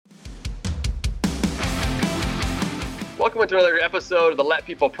Welcome to another episode of the Let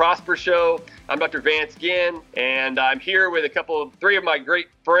People Prosper Show. I'm Dr. Vance Ginn, and I'm here with three of my great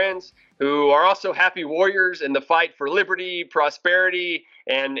friends who are also happy warriors in the fight for liberty, prosperity,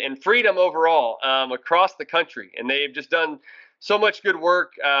 and freedom overall across the country. And they've just done so much good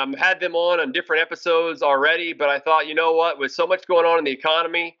work. Had them on different episodes already, but I thought, you know what, with so much going on in the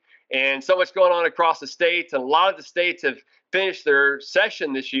economy and so much going on across the states, and a lot of the states have finished their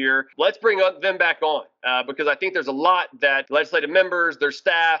session this year, let's bring them back on because I think there's a lot that legislative members, their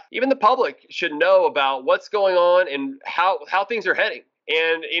staff, even the public should know about what's going on and how things are heading.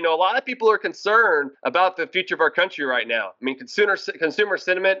 And, you know, a lot of people are concerned about the future of our country right now. I mean, consumer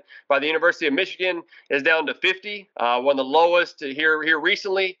sentiment by the University of Michigan is down to 50, one of the lowest here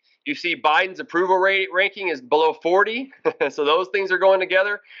recently. You see Biden's approval rate ranking is below 40. So those things are going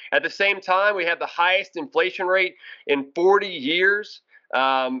together. At the same time, we have the highest inflation rate in 40 years.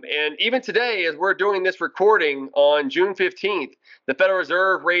 And even today, as we're doing this recording on June 15th, the Federal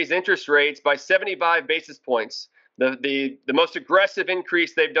Reserve raised interest rates by 75 basis points. The most aggressive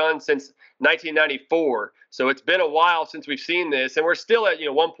increase they've done since 1994. So it's been a while since we've seen this, and we're still at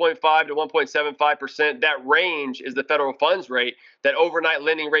 1.5 to 1.75%. That range is the federal funds rate, that overnight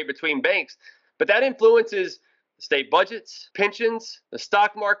lending rate between banks. But that influences state budgets, pensions, the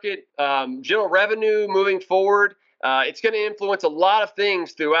stock market, general revenue moving forward. It's going to influence a lot of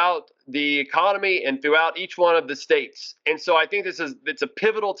things throughout the economy and throughout each one of the states. And so I think it's a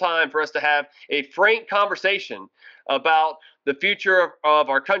pivotal time for us to have a frank conversation about the future of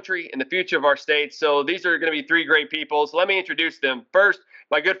our country and the future of our states. So these are going to be three great people. So let me introduce them. First,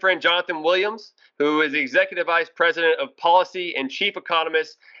 my good friend Jonathan Williams, who is the Executive Vice President of Policy and Chief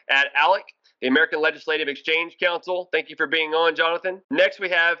Economist at ALEC, the American Legislative Exchange Council. Thank you for being on, Jonathan. Next, we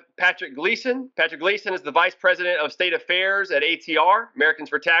have Patrick Gleason. Patrick Gleason is the Vice President of State Affairs at ATR, Americans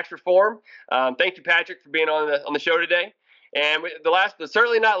for Tax Reform. Thank you, Patrick, for being on the show today. And the last, but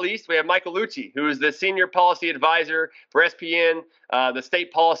certainly not least, we have Michael Lucci, who is the Senior Policy Advisor for SPN, the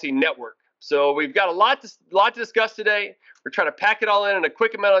State Policy Network. So we've got a lot to discuss today. We're trying to pack it all in a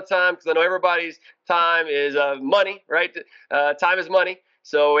quick amount of time because I know everybody's time is money, right? Time is money.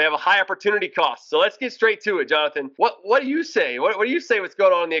 So we have a high opportunity cost. So let's get straight to it, Jonathan. What do you say? What do you say what's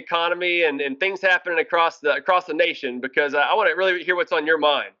going on in the economy and things happening across the nation? Because I want to really hear what's on your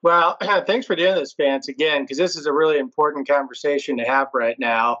mind. Well, thanks for doing this, Vance, again, because this is a really important conversation to have right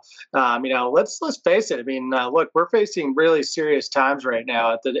now. Let's face it. I mean, look, we're facing really serious times right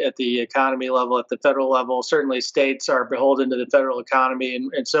now at the economy level, at the federal level. Certainly, states are beholden to the federal economy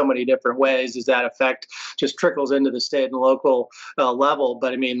in so many different ways, as that effect just trickles into the state and local level.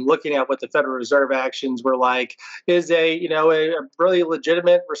 But I mean, looking at what the Federal Reserve actions were like is a really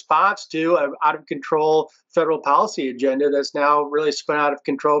legitimate response to an out of control federal policy agenda that's now really spun out of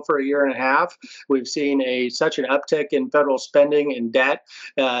control for a year and a half. We've seen such an uptick in federal spending and debt,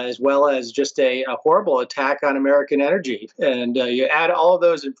 as well as just a horrible attack on American energy. And you add all of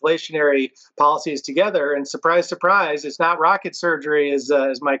those inflationary policies together, and surprise, surprise, it's not rocket surgery, as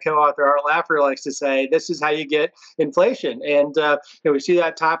my co-author Art Laffer likes to say. This is how you get inflation. And we see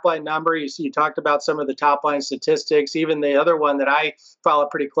that top line number. You talked about some of the top line statistics. Even the other one that I follow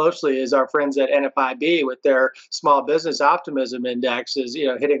pretty closely is our friends at NFIB with their small business optimism index is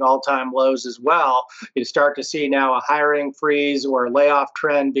hitting all-time lows as well. You start to see now a hiring freeze or a layoff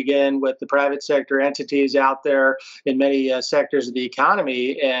trend begin with the private sector entities out there in many sectors of the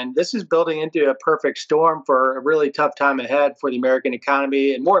economy. And this is building into a perfect storm for a really tough time ahead for the American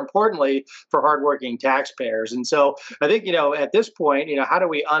economy, and more importantly, for hardworking taxpayers. And so I think, at this point, how do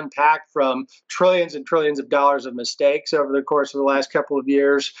we unpack from trillions and trillions of dollars of mistakes over the course of the last couple of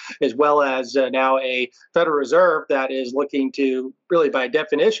years, as well as now a Federal Reserve that is looking to really, by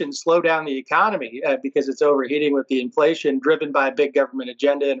definition, slow down the economy because it's overheating with the inflation driven by a big government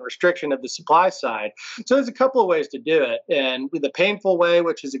agenda and restriction of the supply side. So there's a couple of ways to do it. And the painful way,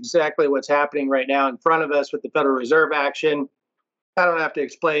 which is exactly what's happening right now in front of us with the Federal Reserve action, I don't have to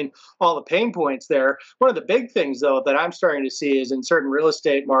explain all the pain points there. One of the big things, though, that I'm starting to see is in certain real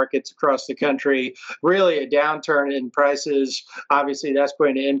estate markets across the country, really a downturn in prices. Obviously, that's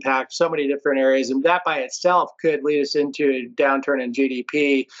going to impact so many different areas. And that by itself could lead us into a downturn in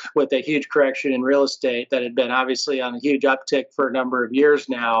GDP with a huge correction in real estate that had been obviously on a huge uptick for a number of years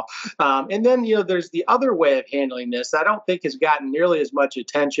now. And then, there's the other way of handling this that I don't think has gotten nearly as much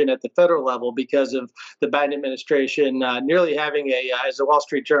attention at the federal level because of the Biden administration nearly having a as the Wall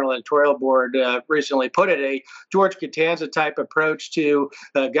Street Journal editorial board recently put it, a George Costanza type approach to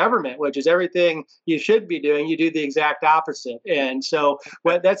government, which is everything you should be doing, you do the exact opposite. And so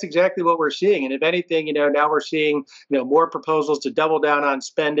that's exactly what we're seeing. And if anything, now we're seeing more proposals to double down on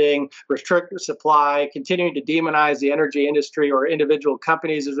spending, restrict supply, continuing to demonize the energy industry or individual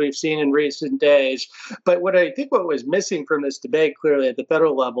companies, as we've seen in recent days. But what I think what was missing from this debate clearly at the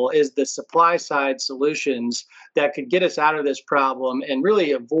federal level is the supply side solutions that could get us out of this problem and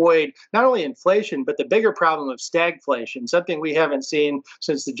really avoid not only inflation, but the bigger problem of stagflation, something we haven't seen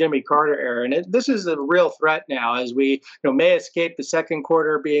since the Jimmy Carter era. And this is a real threat now, as we may escape the second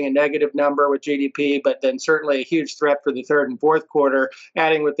quarter being a negative number with GDP, but then certainly a huge threat for the third and fourth quarter,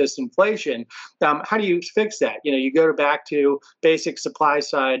 adding with this inflation. How do you fix that? You go back to basic supply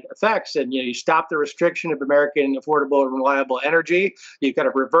side effects, and you stop the restriction of American affordable and reliable energy. You kind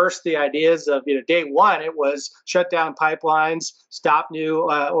of reverse the ideas of day one, it was shut down pipelines, stop new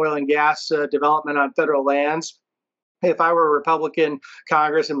oil and gas development on federal lands. If I were a Republican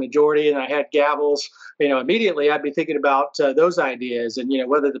Congress and majority and I had gavels, immediately I'd be thinking about those ideas and,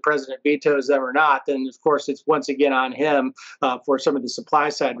 whether the president vetoes them or not, then of course it's once again on him for some of the supply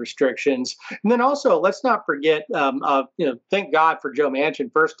side restrictions. And then also, let's not forget, thank God for Joe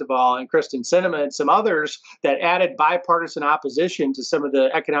Manchin, first of all, and Kristen Sinema and some others that added bipartisan opposition to some of the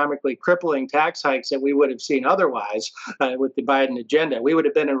economically crippling tax hikes that we would have seen otherwise with the Biden agenda. We would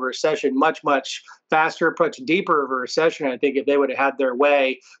have been in a recession much, much faster, much deeper of a recession, I think, if they would have had their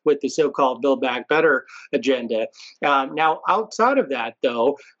way with the so-called Build Back Better agenda. Now, outside of that,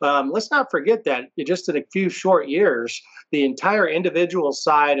 though, let's not forget that just in a few short years, the entire individual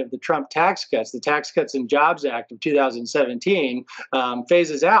side of the Trump tax cuts, the Tax Cuts and Jobs Act of 2017,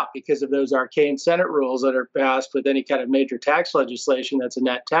 phases out because of those arcane Senate rules that are passed with any kind of major tax legislation that's a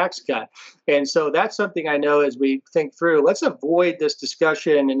net tax cut. And so that's something I know as we think through, let's avoid this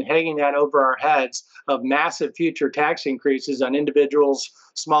discussion and hanging that over our heads of massive future tax increases on individuals,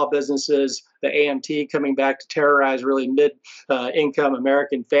 small businesses, the AMT coming back to terrorize really mid-income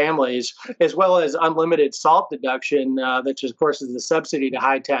American families, as well as unlimited SALT deduction, which of course is the subsidy to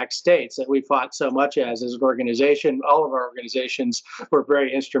high tax states that we fought so much as an organization. All of our organizations were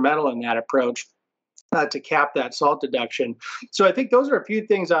very instrumental in that approach. To cap that SALT deduction. So I think those are a few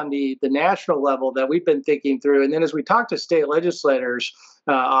things on the national level that we've been thinking through. And then as we talk to state legislators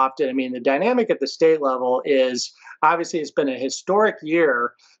often, the dynamic at the state level is obviously it's been a historic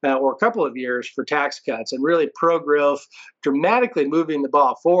year or a couple of years for tax cuts and really pro-growth, dramatically moving the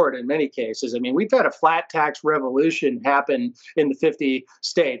ball forward in many cases. We've had a flat tax revolution happen in the 50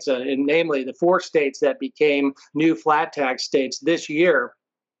 states, and namely the 4 states that became new flat tax states this year.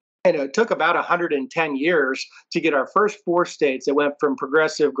 And it took about 110 years to get our first 4 states that went from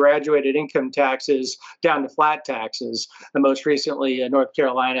progressive graduated income taxes down to flat taxes, and most recently North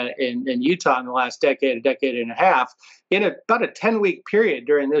Carolina and Utah in the last a decade and a half. In about a 10-week period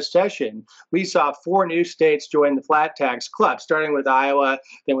during this session, we saw 4 new states join the flat tax club, starting with Iowa.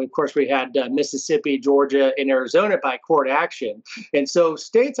 Then, of course, we had Mississippi, Georgia, and Arizona by court action. And so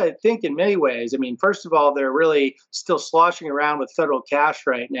states, I think, in many ways, first of all, they're really still sloshing around with federal cash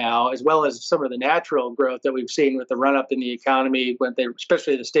right now, as well as some of the natural growth that we've seen with the run-up in the economy,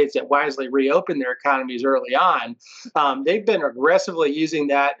 especially the states that wisely reopened their economies early on. They've been aggressively using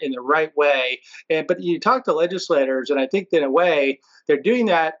that in the right way. But you talk to legislators, and I think that in a way, they're doing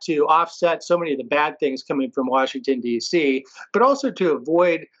that to offset so many of the bad things coming from Washington, D.C., but also to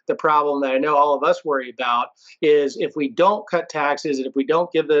avoid the problem that I know all of us worry about is if we don't cut taxes and if we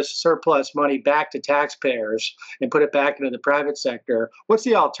don't give this surplus money back to taxpayers and put it back into the private sector, what's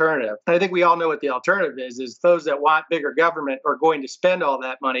the alternative? And I think we all know what the alternative is those that want bigger government are going to spend all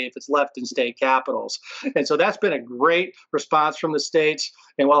that money if it's left in state capitals. And so that's been a great response from the states.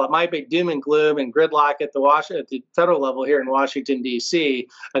 And while it might be doom and gloom and gridlock at the federal level here in Washington, D.C.,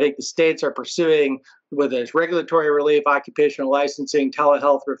 I think the states are pursuing whether it's regulatory relief, occupational licensing,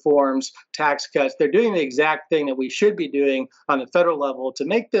 telehealth reforms, tax cuts. They're doing the exact thing that we should be doing on the federal level to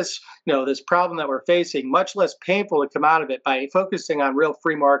make this, this problem that we're facing much less painful to come out of it by focusing on real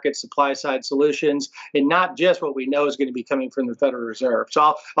free market supply side solutions and not just what we know is going to be coming from the Federal Reserve.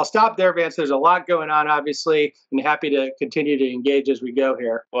 So I'll stop there, Vance. There's a lot going on, obviously, and happy to continue to engage as we go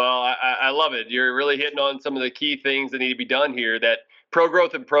here. Well, I love it. You're really hitting on some of the key things that need to be done here. That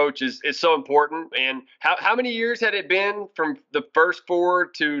pro-growth approach is so important. And how many years had it been from the first 4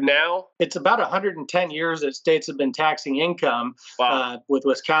 to now? It's about 110 years that states have been taxing income, with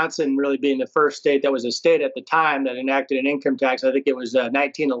Wisconsin really being the first state that was a state at the time that enacted an income tax. I think it was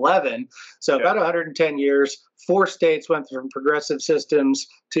 1911. So about 110 years. 4 states went from progressive systems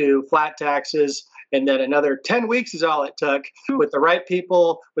to flat taxes. And then another 10 weeks is all it took with the right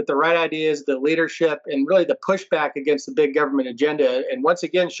people, with the right ideas, the leadership, and really the pushback against the big government agenda. And once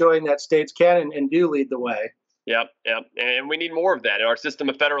again, showing that states can and do lead the way. Yep, yep. And we need more of that in our system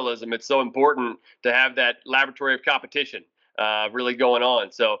of federalism. It's so important to have that laboratory of competition really going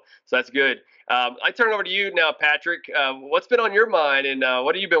on. So that's good. I turn it over to you now, Patrick. What's been on your mind, and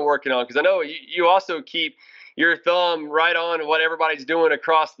what have you been working on? Because I know you also keep your thumb right on what everybody's doing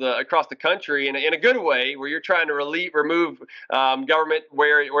across the country in a good way, where you're trying to remove government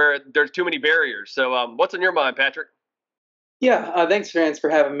where there's too many barriers. So what's on your mind, Patrick? Yeah, thanks, Vance,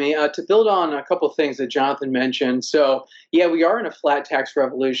 for having me. To build on a couple of things that Jonathan mentioned. So, yeah, we are in a flat tax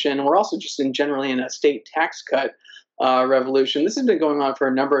revolution. We're also just generally in a state tax cut revolution. This has been going on for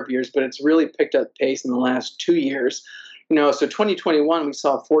a number of years, but it's really picked up pace in the last 2 years. So 2021, we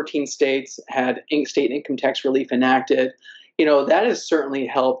saw 14 states had state income tax relief enacted. That has certainly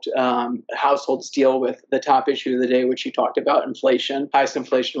helped households deal with the top issue of the day, which you talked about, inflation, highest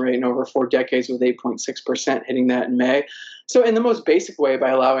inflation rate in over 4 decades with 8.6% hitting that in May. So in the most basic way, by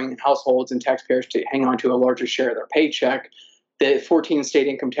allowing households and taxpayers to hang on to a larger share of their paycheck, the 14 state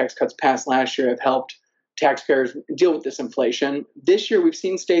income tax cuts passed last year have helped taxpayers deal with this inflation. This year, we've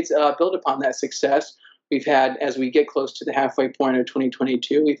seen states build upon that success. We've had, as we get close to the halfway point of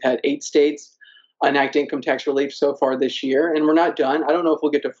 2022, we've had 8 states enact income tax relief so far this year, and we're not done. I don't know if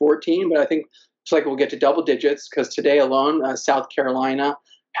we'll get to 14, but I think it's like we'll get to double digits, because today alone, South Carolina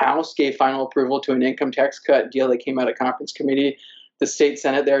House gave final approval to an income tax cut deal that came out of conference committee. The state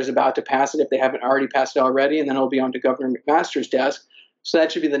Senate there is about to pass it, if they haven't already passed it already, and then it'll be on to Governor McMaster's desk. So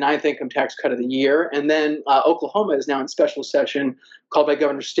that should be the 9th income tax cut of the year. And then Oklahoma is now in special session called by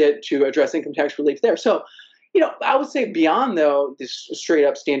Governor Stitt to address income tax relief there. So, I would say beyond, though, this straight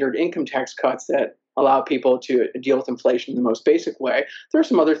up standard income tax cuts that allow people to deal with inflation in the most basic way, there are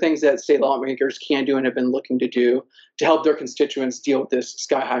some other things that state lawmakers can do and have been looking to do to help their constituents deal with this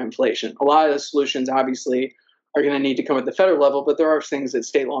sky high inflation. A lot of the solutions, obviously, are going to need to come at the federal level, but there are things that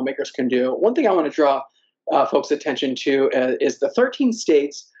state lawmakers can do. One thing I want to draw folks' attention to is the 13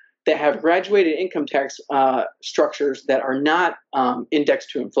 states that have graduated income tax structures that are not indexed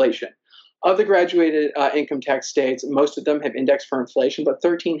to inflation. Of the graduated income tax states, most of them have indexed for inflation, but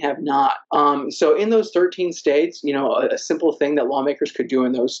 13 have not. So in those 13 states, a simple thing that lawmakers could do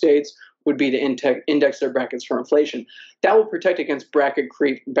in those states would be to index their brackets for inflation. That will protect against bracket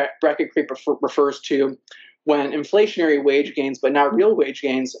creep. Bracket creep refers to when inflationary wage gains, but not real wage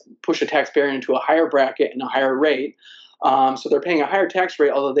gains, push a taxpayer into a higher bracket and a higher rate. So they're paying a higher tax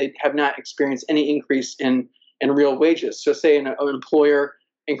rate, although they have not experienced any increase in real wages. So say an employer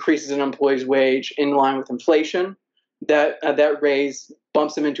increases an employee's wage in line with inflation, that raise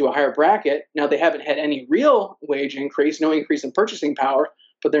bumps them into a higher bracket. Now they haven't had any real wage increase, no increase in purchasing power,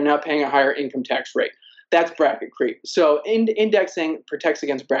 but they're now paying a higher income tax rate. That's bracket creep. So indexing protects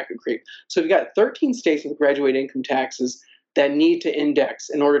against bracket creep. So we've got 13 states with graduated income taxes that need to index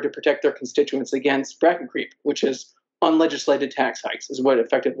in order to protect their constituents against bracket creep, which is unlegislated tax hikes, is what it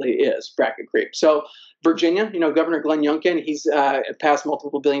effectively is, bracket creep. So Virginia, Governor Glenn Youngkin, he's passed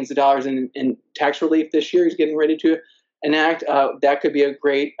multiple billions of dollars in tax relief this year. He's getting ready to enact. That could be a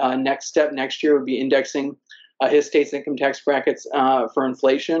great next step. Next year would be indexing his state's income tax brackets for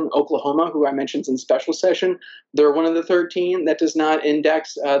inflation. Oklahoma, who I mentioned is in special session, they're one of the 13 that does not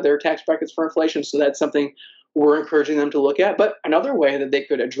index their tax brackets for inflation. So that's something we're encouraging them to look at. But another way that they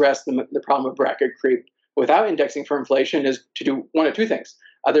could address the problem of bracket creep without indexing for inflation is to do one of two things: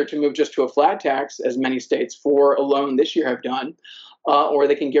 either to move just to a flat tax, as many states for alone this year have done, or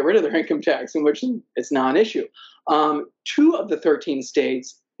they can get rid of their income tax, in which it's not an issue. 2 of the 13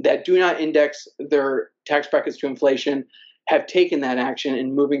 states that do not index their tax brackets to inflation have taken that action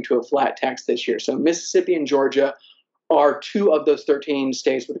in moving to a flat tax this year. So Mississippi and Georgia are 2 of those 13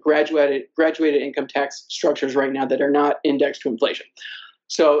 states with graduated income tax structures right now that are not indexed to inflation.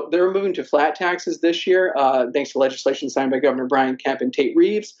 So they're moving to flat taxes this year, thanks to legislation signed by Governor Brian Kemp and Tate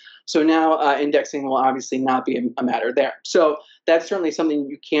Reeves. So now indexing will obviously not be a matter there. So that's certainly something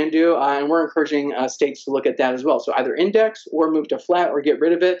you can do, and we're encouraging states to look at that as well. So either index or move to flat or get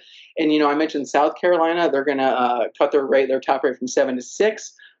rid of it. And I mentioned South Carolina; they're going to cut their top rate from 7 to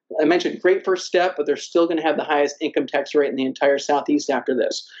 6. I mentioned great first step, but they're still going to have the highest income tax rate in the entire Southeast after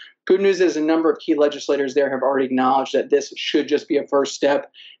this. Good news is a number of key legislators there have already acknowledged that this should just be a first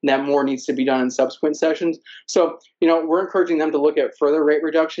step and that more needs to be done in subsequent sessions. So, we're encouraging them to look at further rate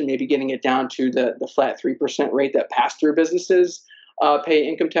reduction, maybe getting it down to the flat 3% rate that pass-through businesses pay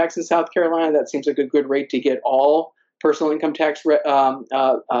income tax in South Carolina. That seems like a good rate to get all personal income tax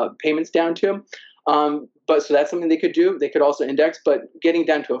payments down to. But so that's something they could do. They could also index, but getting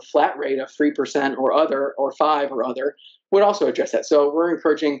down to a flat rate of 3% or other, or 5 or other, would also address that. So we're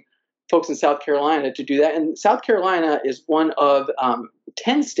encouraging folks in South Carolina to do that. And South Carolina is one of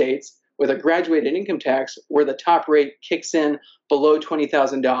 10 states with a graduated income tax where the top rate kicks in below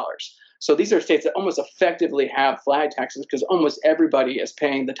 $20,000. So these are states that almost effectively have flat taxes because almost everybody is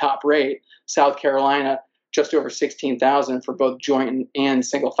paying the top rate. South Carolina, just over 16,000 for both joint and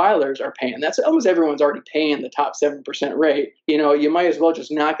single filers are paying. That's almost everyone's already paying the top 7% rate. You might as well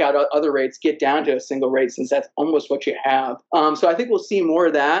just knock out other rates, get down to a single rate since that's almost what you have. So I think we'll see more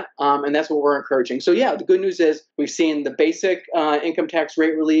of that, and that's what we're encouraging. So yeah, the good news is we've seen the basic income tax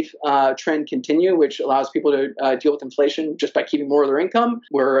rate relief trend continue, which allows people to deal with inflation just by keeping more of their income.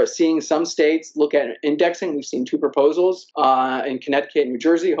 We're seeing some states look at indexing. We've seen 2 proposals in Connecticut and New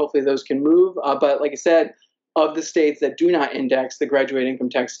Jersey. Hopefully those can move. But like I said, of the states that do not index, the graduated income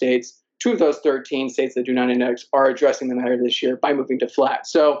tax states, 2 of those 13 states that do not index are addressing the matter this year by moving to flat.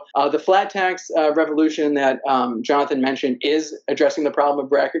 So the flat tax revolution that Jonathan mentioned is addressing the problem of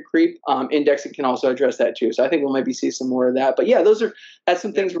bracket creep. Indexing can also address that too. So I think we'll maybe see some more of that. But yeah, that's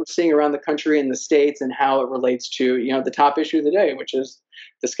some things we're seeing around the country and the states and how it relates to the top issue of the day, which is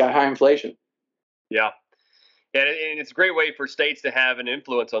the sky high inflation. Yeah, and it's a great way for states to have an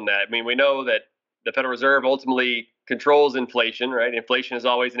influence on that. I mean, we know that the Federal Reserve ultimately controls inflation, right? Inflation is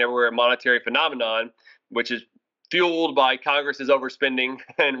always and everywhere a monetary phenomenon, which is fueled by Congress's overspending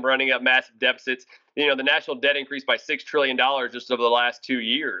and running up massive deficits. The national debt increased by $6 trillion just over the last 2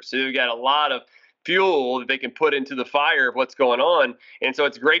 years. So you've got a lot of fuel that they can put into the fire of what's going on. And so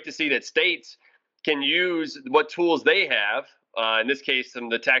it's great to see that states can use what tools they have. In this case,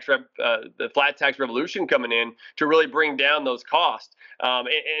 the flat tax revolution coming in to really bring down those costs.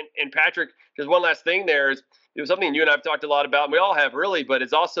 And Patrick, there's one last thing there is it was something you and I have talked a lot about, and we all have really, but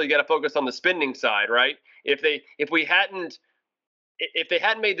it's also you got to focus on the spending side, right? If they hadn't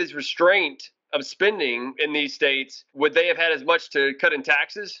made this restraint of spending in these states, would they have had as much to cut in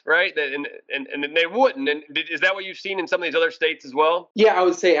taxes, right? And they wouldn't. And is that what you've seen in some of these other states as well? Yeah, I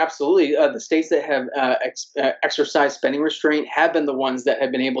would say absolutely. The states that have exercised spending restraint have been the ones that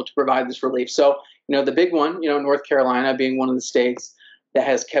have been able to provide this relief. So, the big one, North Carolina being one of the states that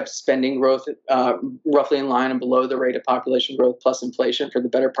has kept spending growth roughly in line and below the rate of population growth plus inflation for the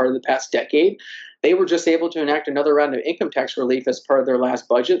better part of the past decade. They were just able to enact another round of income tax relief as part of their last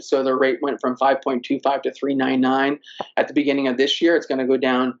budget. So their rate went from 5.25 to 3.99 at the beginning of this year. It's going to go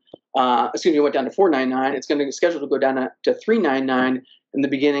down, it went down to 4.99. It's going to be scheduled to go down to 3.99 in the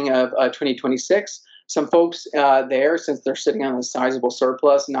beginning of 2026. Some folks there, since they're sitting on a sizable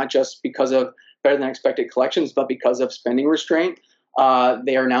surplus, not just because of better than expected collections, but because of spending restraint,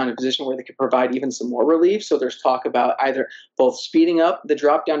 they are now in a position where they could provide even some more relief. So there's talk about either both speeding up the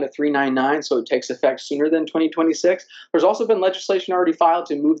drop down to 3.99 so it takes effect sooner than 2026. There's also been legislation already filed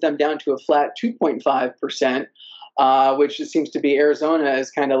to move them down to a flat 2.5%, which it seems to be Arizona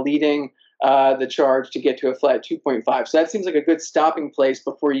is kind of leading the charge to get to a flat 2.5. So that seems like a good stopping place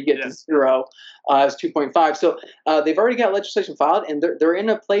before you get to zero as 2.5. So they've already got legislation filed, and they're in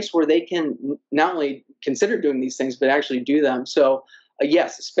a place where they can not only consider doing these things, but actually do them. So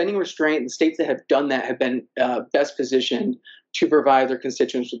yes, spending restraint, the states that have done that have been best positioned to provide their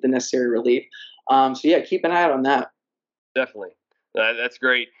constituents with the necessary relief. So yeah, keep an eye out on that. Definitely. That's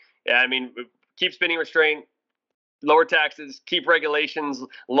great. Yeah, I mean, keep spending restraint, lower taxes, keep regulations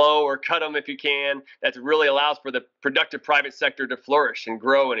low or cut them if you can. That really allows for the productive private sector to flourish and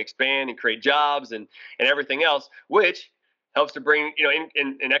grow and expand and create jobs and everything else, which helps to bring,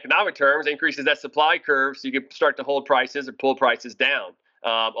 in economic terms, increases that supply curve so you can start to hold prices or pull prices down.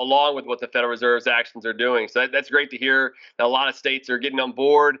 Along with what the Federal Reserve's actions are doing. So that's great to hear that a lot of states are getting on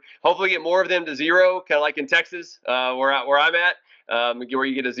board. Hopefully get more of them to zero, kind of like in Texas, where I'm at. Where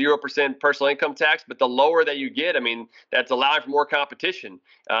you get a 0% personal income tax, but the lower that you get, that's allowing for more competition.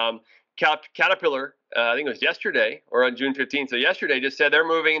 Caterpillar, I think it was yesterday or on June 15th, so yesterday just said they're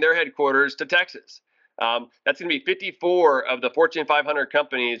moving their headquarters to Texas. That's going to be 54 of the Fortune 500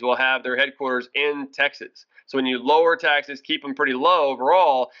 companies will have their headquarters in Texas. So when you lower taxes, keep them pretty low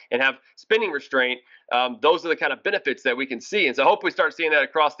overall, and have spending restraint, those are the kind of benefits that we can see. And so hopefully start seeing that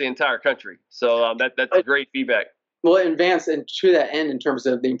across the entire country. So that's great feedback. Well, advance and to that end, in terms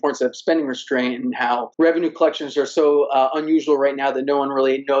of the importance of spending restraint and how revenue collections are so unusual right now that no one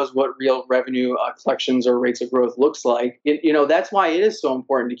really knows what real revenue collections or rates of growth looks like. That's why it is so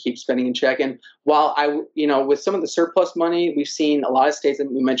important to keep spending in check. And while with some of the surplus money, we've seen a lot of states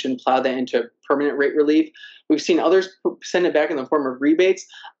that we mentioned plow that into permanent rate relief. We've seen others send it back in the form of rebates.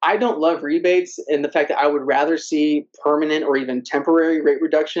 I don't love rebates, and the fact that I would rather see permanent or even temporary rate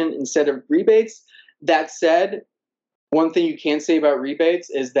reduction instead of rebates. That said, one thing you can say about rebates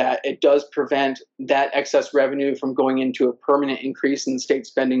is that it does prevent that excess revenue from going into a permanent increase in the state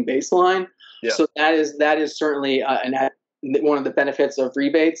spending baseline. Yeah. So that is certainly one of the benefits of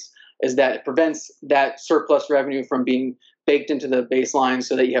rebates, is that it prevents that surplus revenue from being baked into the baseline,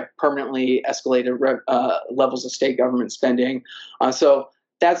 so that you have permanently escalated levels of state government spending. So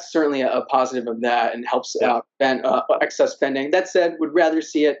that's certainly a positive of that, and helps prevent excess spending. That said, would rather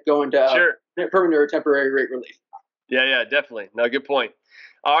see it go into permanent or temporary rate relief. Yeah, definitely. No, good point.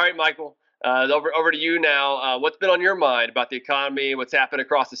 All right, Michael, over to you now. What's been on your mind about the economy, what's happened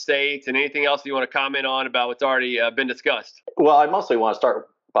across the states, and anything else you want to comment on about what's already been discussed? Well, I mostly want to start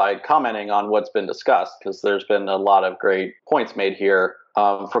by commenting on what's been discussed, because there's been a lot of great points made here.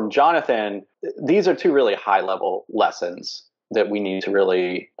 From Jonathan, these are two really high-level lessons that we need to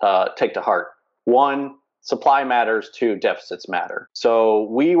really take to heart. One, supply matters. Two, deficits matter. So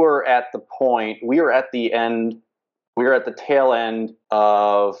we were at the tail end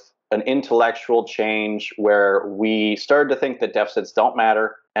of an intellectual change where we started to think that deficits don't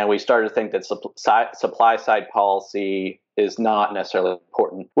matter, and we started to think that supply side policy is not necessarily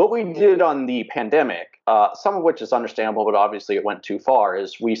important. What we did on the pandemic, some of which is understandable, but obviously it went too far,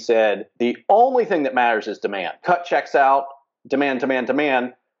 is we said the only thing that matters is demand. Cut checks out, demand.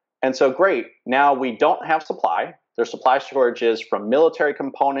 And so great, now we don't have supply. There's supply shortages from military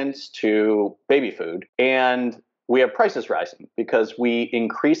components to baby food, and we have prices rising because we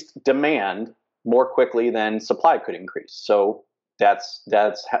increased demand more quickly than supply could increase. So that's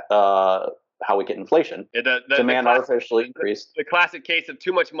how we get inflation. Demand artificially increased. The classic case of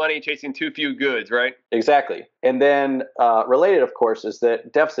too much money chasing too few goods, right? Exactly. And then related, of course, is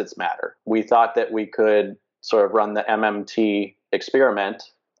that deficits matter. We thought that we could sort of run the MMT experiment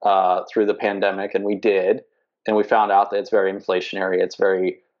through the pandemic, and we did. And we found out that it's very inflationary. It's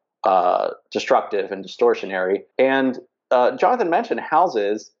very destructive and distortionary. And Jonathan mentioned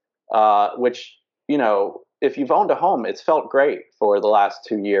houses, which, if you've owned a home, it's felt great for the last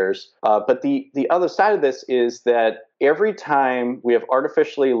 2 years. But the other side of this is that every time we have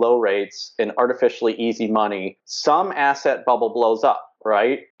artificially low rates and artificially easy money, some asset bubble blows up,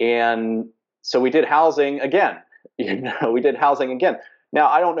 right? And so we did housing again. Now,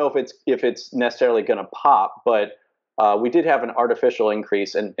 I don't know if it's necessarily going to pop, but we did have an artificial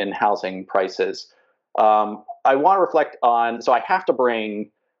increase in housing prices. I want to reflect on, so I have to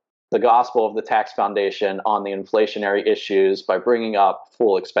bring the gospel of the tax foundation on the inflationary issues by bringing up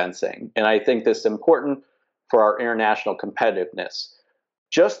full expensing. And I think this is important for our international competitiveness.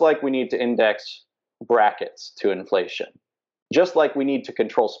 Just like we need to index brackets to inflation, just like we need to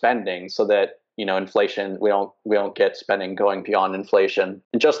control spending so that inflation, we don't get spending going beyond inflation,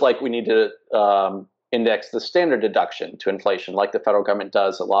 and just like we need to index the standard deduction to inflation, like the federal government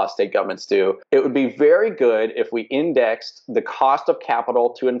does, a lot of state governments do. It would be very good if we indexed the cost of capital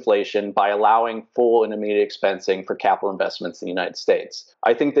to inflation by allowing full and immediate expensing for capital investments in the United States.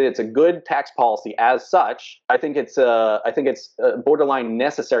 I think that it's a good tax policy as such. I think it's a borderline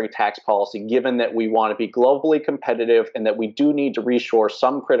necessary tax policy, given that we want to be globally competitive and that we do need to reshore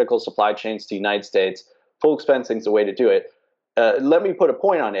some critical supply chains to the United States. Full expensing is the way to do it. Let me put a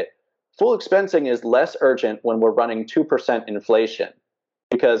point on it. Full expensing is less urgent when we're running 2% inflation,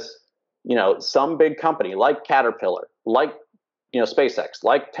 because some big company like Caterpillar, like SpaceX,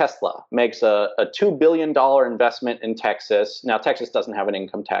 like Tesla, makes a $2 billion investment in Texas. Now, Texas doesn't have an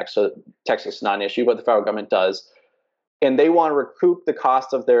income tax, so Texas is not an issue, but the federal government does. And they want to recoup the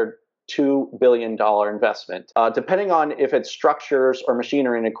cost of their $2 billion investment. Depending on if it's structures or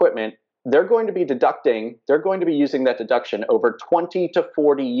machinery and equipment, they're going to be using that deduction over 20 to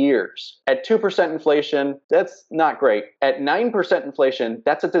 40 years. At 2% inflation, that's not great. At 9% inflation,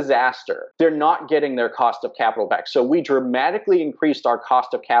 that's a disaster. They're not getting their cost of capital back. So we dramatically increased our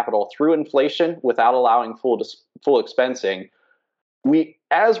cost of capital through inflation without allowing full expensing.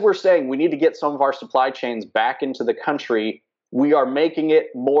 As we're saying, we need to get some of our supply chains back into the country. We are making it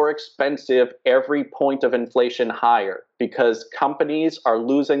more expensive every point of inflation higher, because companies are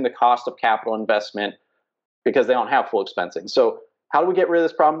losing the cost of capital investment because they don't have full expensing. So how do we get rid of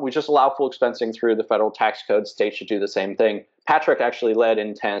this problem? We just allow full expensing through the federal tax code. States should do the same thing. Patrick actually led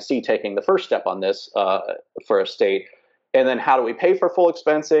in Tennessee, taking the first step on this for a state. And then how do we pay for full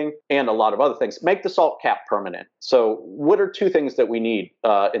expensing and a lot of other things? Make the SALT cap permanent. So what are two things that we need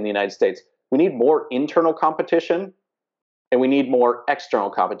in the United States? We need more internal competition and we need more external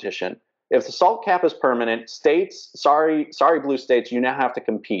competition. If the SALT cap is permanent, states, sorry, blue states, you now have to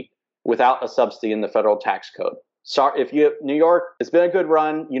compete without a subsidy in the federal tax code. Sorry, New York, it's been a good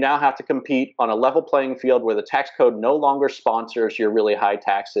run. You now have to compete on a level playing field where the tax code no longer sponsors your really high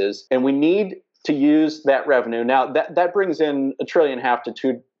taxes. And we need to use that revenue. Now, that brings in $1.5 trillion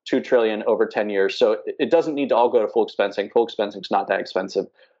to $2 trillion over 10 years. So it doesn't need to all go to full expensing. Full expensing is not that expensive.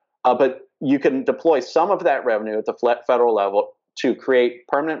 But you can deploy some of that revenue at the federal level to create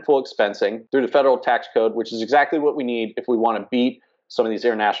permanent full expensing through the federal tax code, which is exactly what we need if we want to beat some of these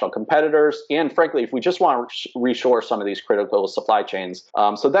international competitors, and frankly, if we just want to reshore some of these critical supply chains.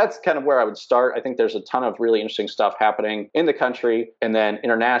 So that's kind of where I would start. I think there's a ton of really interesting stuff happening in the country and then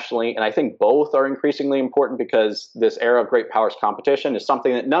internationally, and I think both are increasingly important because this era of great powers competition is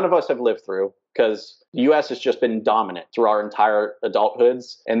something that none of us have lived through, because the U.S. has just been dominant through our entire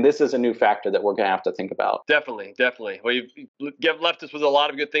adulthoods, and this is a new factor that we're going to have to think about. Definitely. Well, you've left us with a lot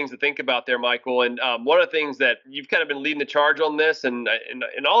of good things to think about there, Michael. And one of the things that you've kind of been leading the charge on this, and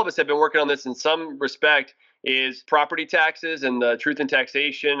all of us have been working on this in some respect, is property taxes and the truth in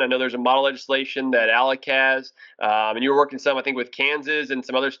taxation. I know there's a model legislation that ALEC has, and you were working some, I think, with Kansas and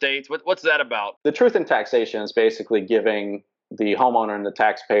some other states. What's that about? The truth in taxation is basically giving the homeowner and the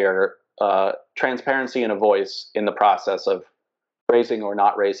taxpayer transparency and a voice in the process of raising or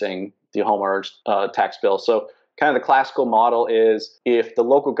not raising the homeowner's tax bill. So kind of the classical model is if the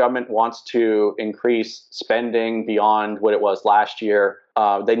local government wants to increase spending beyond what it was last year,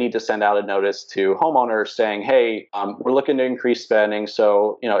 they need to send out a notice to homeowners saying, hey, we're looking to increase spending.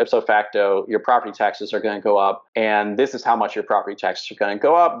 So, ipso facto, your property taxes are going to go up. And this is how much your property taxes are going to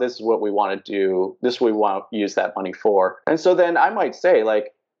go up. This is what we want to do. This is what we want to use that money for. And so then I might say,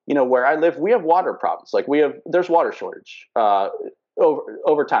 like, where I live, we have water problems. Like there's water shortage.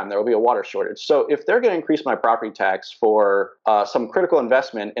 Over time, there will be a water shortage. So if they're going to increase my property tax for some critical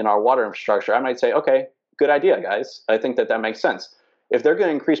investment in our water infrastructure, I might say, okay, good idea, guys. I think that makes sense. If they're going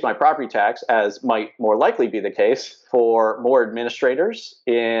to increase my property tax, as might more likely be the case for more administrators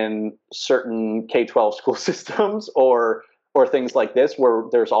in certain K-12 school systems or things like this, where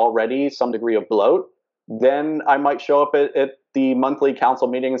there's already some degree of bloat, then I might show up at the monthly council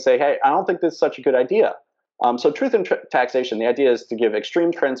meeting and say, hey, I don't think this is such a good idea. So truth in taxation, the idea is to give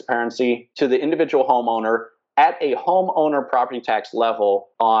extreme transparency to the individual homeowner at a homeowner property tax level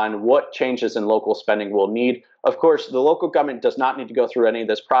on what changes in local spending we'll need. Of course, the local government does not need to go through any of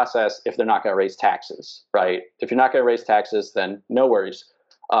this process if they're not going to raise taxes, right? If you're not going to raise taxes, then no worries.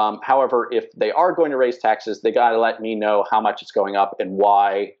 However, if they are going to raise taxes, they got to let me know how much it's going up and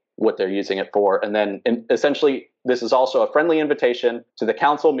why, what they're using it for. And then essentially, this is also a friendly invitation to the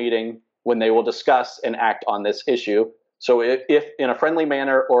council meeting when they will discuss and act on this issue. So if in a friendly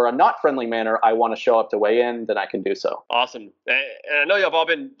manner or a not friendly manner, I want to show up to weigh in, then I can do so. Awesome. And I know y'all have all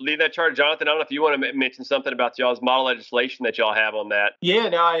been leading that charge. Jonathan, I don't know if you want to mention something about y'all's model legislation that y'all have on that. Yeah,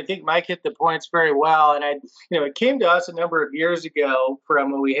 no, I think Mike hit the points very well. And it came to us a number of years ago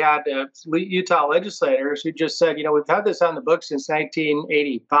from when we had Utah legislators who just said, we've had this on the books since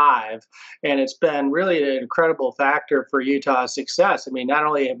 1985, and it's been really an incredible factor for Utah's success. I mean, not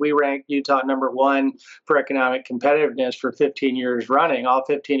only have we ranked Utah #1 for economic competitiveness for 15 years running, all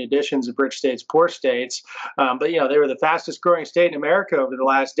 15 editions of Rich States, Poor States. But, they were the fastest growing state in America over the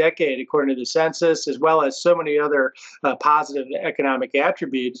last decade, according to the census, as well as so many other positive economic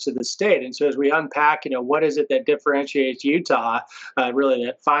attributes to the state. And so as we unpack, what is it that differentiates Utah, really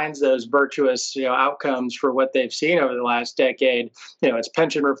that finds those virtuous, outcomes for what they've seen over the last decade, it's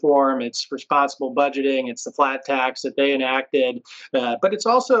pension reform, it's responsible budgeting, it's the flat tax that they enacted, but it's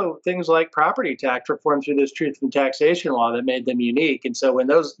also things like property tax reform through this truth in taxation law that made them unique. And so when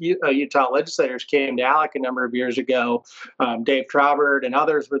those Utah legislators came to ALEC a number of years ago, Dave Traubert and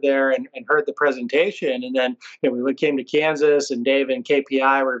others were there and heard the presentation. And then we came to Kansas, and Dave and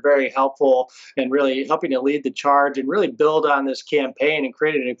KPI were very helpful in really helping to lead the charge and really build on this campaign and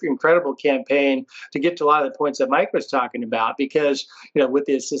create an incredible campaign to get to a lot of the points that Mike was talking about. Because with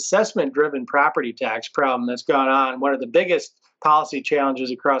this assessment-driven property tax problem that's gone on, one of the biggest policy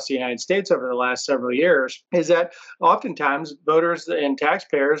challenges across the United States over the last several years, is that oftentimes voters and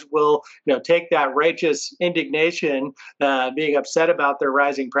taxpayers will, take that righteous indignation, being upset about their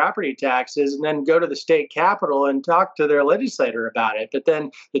rising property taxes, and then go to the state capitol and talk to their legislator about it. But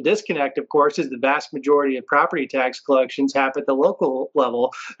then the disconnect, of course, is the vast majority of property tax collections happen at the local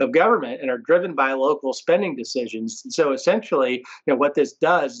level of government and are driven by local spending decisions. And so essentially, what this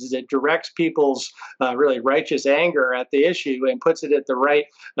does is it directs people's really righteous anger at the issue and puts it at the right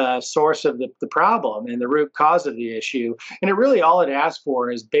source of the problem and the root cause of the issue. And it really all it asks for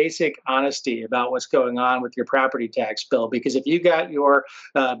is basic honesty about what's going on with your property tax bill. Because if you got your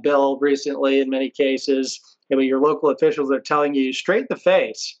bill recently, in many cases, your local officials are telling you straight in the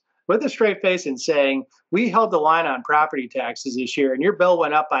face, with a straight face, and saying, we held the line on property taxes this year and your bill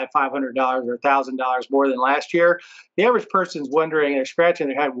went up by $500 or $1,000 more than last year, the average person's wondering and scratching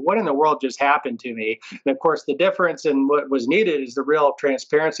their head, what in the world just happened to me? And of course, the difference in what was needed is the real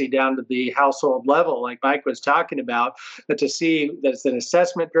transparency down to the household level, like Mike was talking about, to see that it's an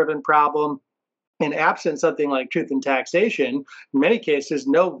assessment-driven problem. And absent something like truth in taxation, in many cases,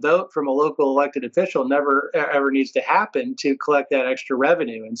 no vote from a local elected official never ever needs to happen to collect that extra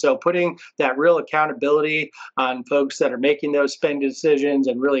revenue. And so putting that real accountability on folks that are making those spending decisions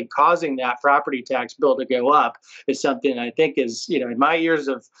and really causing that property tax bill to go up is something I think is, in my years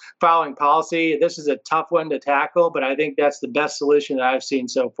of following policy, this is a tough one to tackle, but I think that's the best solution that I've seen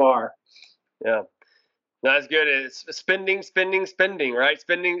so far. Yeah. No, that's good. It's spending, right?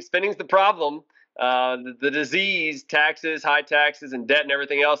 Spending's the problem. The disease, taxes, high taxes, and debt and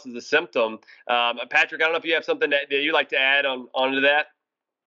everything else is a symptom. Patrick, I don't know if you have something that you'd like to add onto that.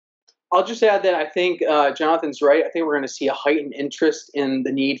 I'll just add that I think Jonathan's right. I think we're going to see a heightened interest in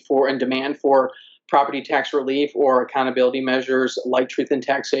the need for and demand for property tax relief or accountability measures like truth in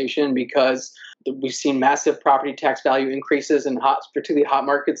taxation, because we've seen massive property tax value increases in particularly hot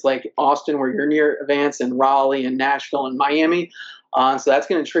markets like Austin, where you're near, Vance, and Raleigh and Nashville and Miami. So that's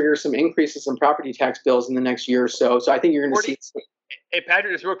going to trigger some increases in property tax bills in the next year or so. So I think you're going to see. Hey,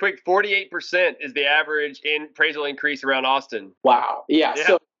 Patrick, just real quick, 48% is the average appraisal increase around Austin. Wow. Yeah.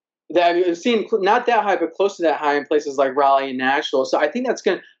 So I've seen not that high, but close to that high in places like Raleigh and Nashville. So I think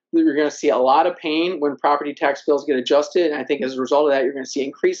you're going to see a lot of pain when property tax bills get adjusted. And I think as a result of that, you're going to see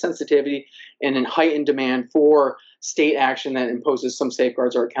increased sensitivity and a heightened demand for state action that imposes some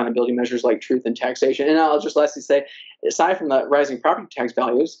safeguards or accountability measures like truth in taxation. And I'll just lastly say, aside from the rising property tax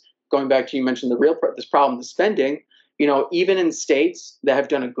values, going back to you mentioned this problem of spending, even in states that have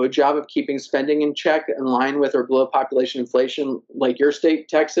done a good job of keeping spending in check in line with or below population inflation, like your state,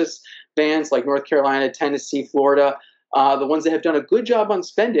 Texas, Vance, like North Carolina, Tennessee, Florida, the ones that have done a good job on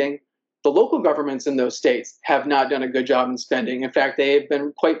spending, the local governments in those states have not done a good job in spending. In fact, they have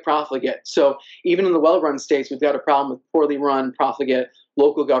been quite profligate. So even in the well-run states, we've got a problem with poorly run, profligate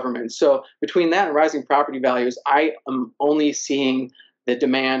local governments. So between that and rising property values, I am only seeing the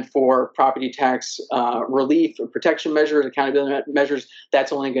demand for property tax relief or protection measures, accountability measures,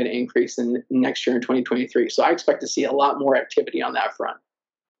 that's only going to increase in next year in 2023. So I expect to see a lot more activity on that front.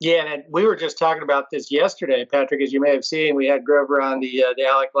 Yeah, and we were just talking about this yesterday, Patrick. As you may have seen, we had Grover on the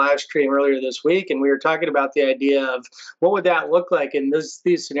ALEC live stream earlier this week, and we were talking about the idea of what would that look like in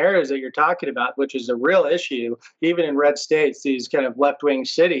these scenarios that you're talking about, which is a real issue, even in red states, these kind of left-wing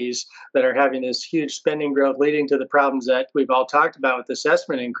cities that are having this huge spending growth leading to the problems that we've all talked about with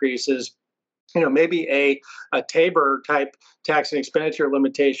assessment increases. Maybe a Tabor type tax and expenditure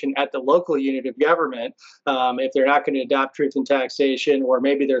limitation at the local unit of government, if they're not going to adopt truth in taxation, or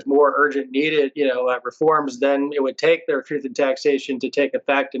maybe there's more urgent needed, reforms, then it would take their truth in taxation to take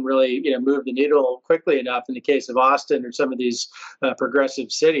effect and really, move the needle quickly enough. In the case of Austin or some of these progressive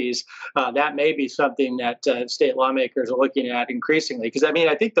cities, that may be something that state lawmakers are looking at increasingly. Because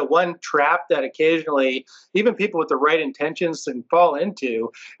I think the one trap that occasionally even people with the right intentions can fall into,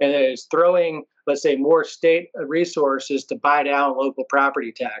 and it is throwing, let's say, more state resources to buy down local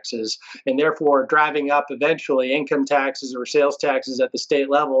property taxes, and therefore driving up eventually income taxes or sales taxes at the state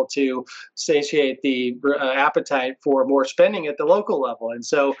level to satiate the appetite for more spending at the local level. And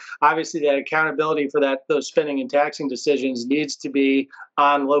so obviously that accountability for those spending and taxing decisions needs to be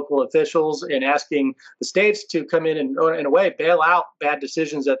on local officials, and asking the states to come in and, in a way, bail out bad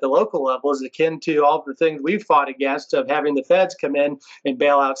decisions at the local level is akin to all the things we've fought against of having the feds come in and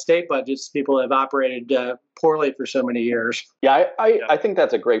bail out state budgets. People have operated poorly for so many years. Yeah, I think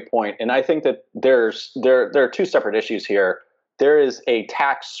that's a great point. And I think that there are two separate issues here. There is a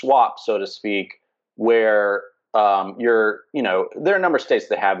tax swap, so to speak, where there are a number of states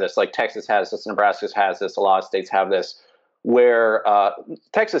that have this, like Texas has this, Nebraska has this, a lot of states have this, where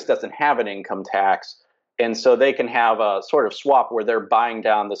Texas doesn't have an income tax, And so they can have a sort of swap where they're buying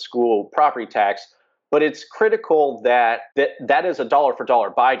down the school property tax. But it's critical that is a dollar for dollar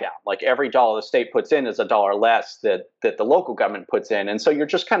buy down. Like every dollar the state puts in is a dollar less that the local government puts in. And so you're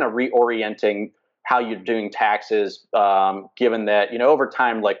just kind of reorienting how you're doing taxes, given that, over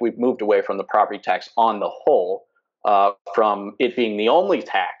time, like we've moved away from the property tax on the whole, from it being the only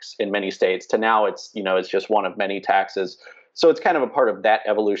tax in many states to now it's just one of many taxes. So it's kind of a part of that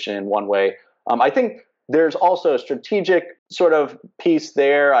evolution in one way. I think there's also a strategic sort of piece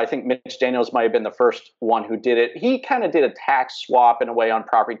there. I think Mitch Daniels might have been the first one who did it. He kind of did a tax swap in a way on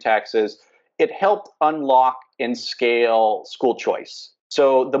property taxes. It helped unlock and scale school choice.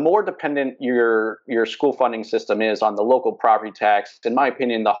 So the more dependent your school funding system is on the local property tax, in my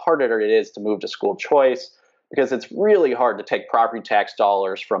opinion, the harder it is to move to school choice, because it's really hard to take property tax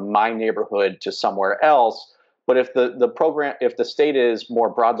dollars from my neighborhood to somewhere else. But if the state is more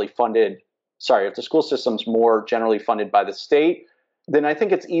broadly funded, if the school system's more generally funded by the state, then I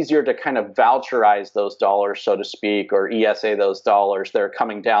think it's easier to kind of voucherize those dollars, so to speak, or ESA those dollars that are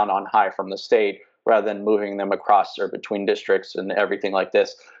coming down on high from the state, rather than moving them across or between districts and everything like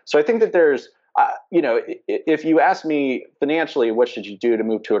this. So I think that there's, if you ask me financially, what should you do to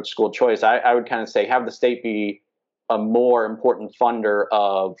move towards school choice? I would kind of say have the state be a more important funder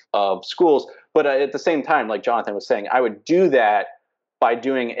of schools. But at the same time, like Jonathan was saying, I would do that by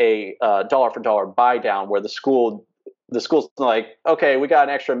doing a dollar for dollar buy down, where the school's like, okay, we got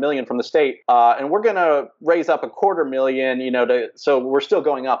an extra $1 million from the state, and we're going to raise up $250,000, so we're still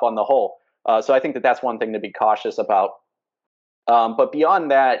going up on the whole. So I think that that's one thing to be cautious about. But beyond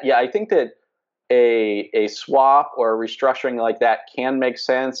that, yeah, I think that a swap or a restructuring like that can make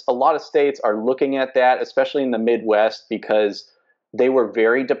sense. A lot of states are looking at that, especially in the Midwest, because they were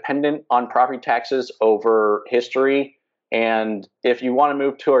very dependent on property taxes over history. And if you want to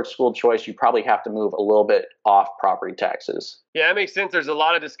move towards school choice, you probably have to move a little bit off property taxes. Yeah, that makes sense. There's a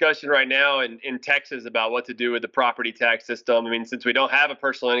lot of discussion right now in Texas about what to do with the property tax system. I mean, since we don't have a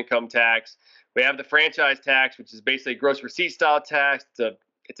personal income tax, we have the franchise tax, which is basically a gross receipt style tax.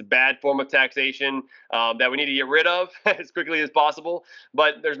 It's a bad form of taxation that we need to get rid of as quickly as possible.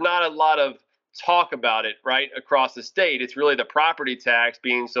 But there's not a lot of talk about it right across the state. It's really the property tax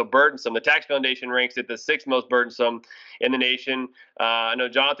being so burdensome. The Tax Foundation ranks it the 6th most burdensome in the nation. I know,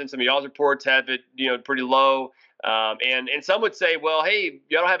 Jonathan, some of y'all's reports have it pretty low. And some would say, well, hey,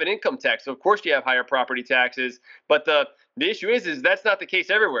 you don't have an income tax, so of course you have higher property taxes. But the issue is that's not the case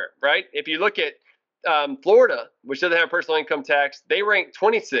everywhere, right? If you look at Florida, which doesn't have a personal income tax, they rank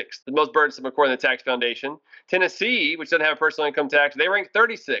 26th, the most burdensome according to the Tax Foundation. Tennessee, which doesn't have a personal income tax, they rank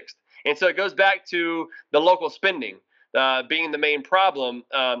 36th. And so it goes back to the local spending being the main problem.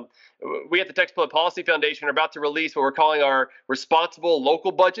 We at the Texas Public Policy Foundation are about to release what we're calling our responsible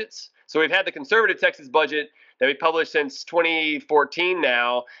local budgets. So we've had the conservative Texas budget that we published since 2014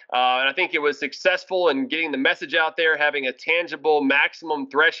 now. And I think it was successful in getting the message out there, having a tangible maximum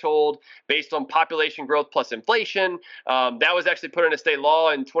threshold based on population growth plus inflation. That was actually put into state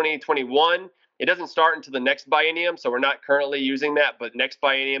law in 2021. It doesn't start until the next biennium, so we're not currently using that, but next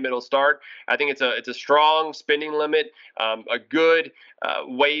biennium it'll start. I think it's a strong spending limit, a good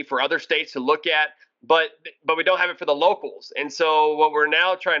way for other states to look at. But we don't have it for the locals. And so what we're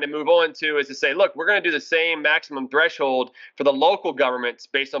now trying to move on to is to say, look, we're going to do the same maximum threshold for the local governments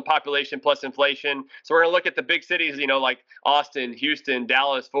based on population plus inflation. So we're going to look at the big cities, like Austin, Houston,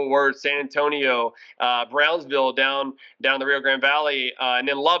 Dallas, Fort Worth, San Antonio, Brownsville, down the Rio Grande Valley, and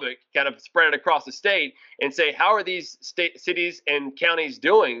then Lubbock, kind of spread it across the state and say, how are these cities and counties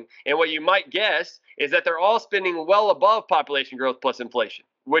doing? And what you might guess is that they're all spending well above population growth plus inflation,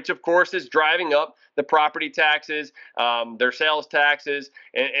 which of course is driving up the property taxes, their sales taxes,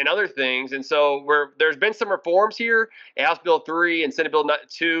 and other things. And so there's been some reforms here, House Bill 3 and Senate Bill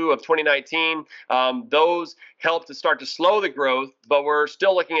 2 of 2019. Those help to start to slow the growth, but we're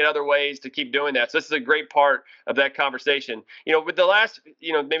still looking at other ways to keep doing that. So this is a great part of that conversation. With the last,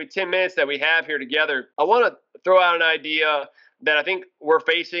 maybe 10 minutes that we have here together, I want to throw out an idea that I think we're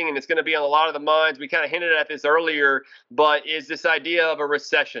facing, and it's going to be on a lot of the minds. We kind of hinted at this earlier, but is this idea of a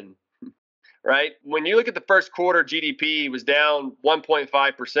recession, right? When you look at the first quarter, GDP was down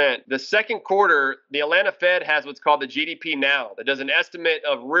 1.5%. The second quarter, the Atlanta Fed has what's called the GDP Now. That does an estimate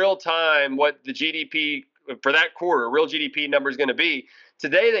of real time what the GDP for that quarter, real GDP number is going to be.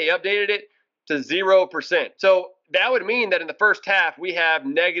 Today, they updated it to 0%. So that would mean that in the first half, we have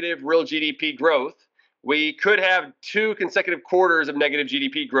negative real GDP growth. We could have 2 consecutive quarters of negative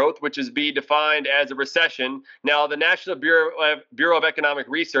GDP growth, which is defined as a recession. Now, the National Bureau of Economic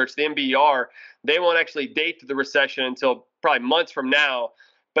Research, the NBER, they won't actually date the recession until probably months from now.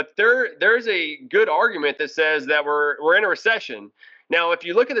 But there's a good argument that says that we're in a recession. Now, if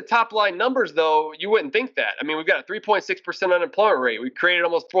you look at the top line numbers, though, you wouldn't think that. I mean, we've got a 3.6% unemployment rate. We created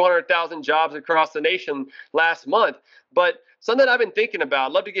almost 400,000 jobs across the nation last month. But something I've been thinking about,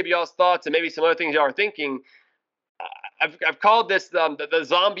 I'd love to give y'all's thoughts and maybe some other things y'all are thinking. I've called this the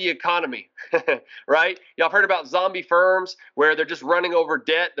zombie economy, right? Y'all have heard about zombie firms where they're just running over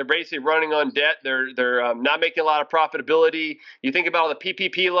debt. They're basically running on debt. They're not making a lot of profitability. You think about all the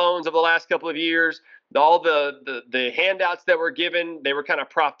PPP loans over the last couple of years, all the handouts that were given, they were kind of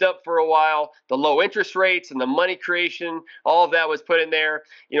propped up for a while. The low interest rates and the money creation, all of that was put in there.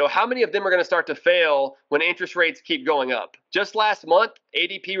 How many of them are going to start to fail when interest rates keep going up? Just last month,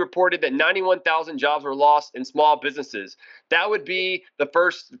 ADP reported that 91,000 jobs were lost in small businesses. That would be the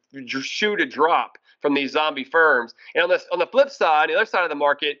first shoe to drop from these zombie firms. And on the flip side, the other side of the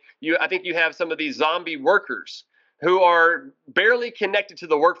market, I think you have some of these zombie workers who are barely connected to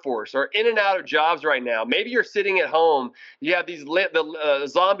the workforce or in and out of jobs right now. Maybe you're sitting at home. You have the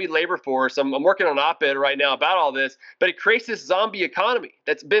zombie labor force. I'm working on an op-ed right now about all this, but it creates this zombie economy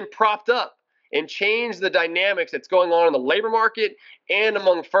that's been propped up and changed the dynamics that's going on in the labor market and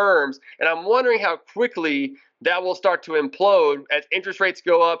among firms. And I'm wondering how quickly that will start to implode as interest rates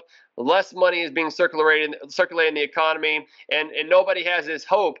go up, less money is being circulated in the economy, and nobody has this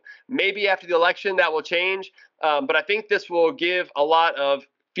hope. Maybe after the election that will change, but I think this will give a lot of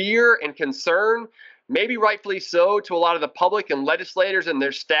fear and concern, maybe rightfully so, to a lot of the public and legislators and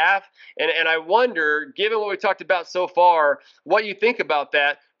their staff. And I wonder, given what we talked about so far, what you think about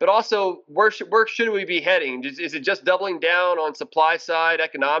that, but also where should we be heading? Is it just doubling down on supply side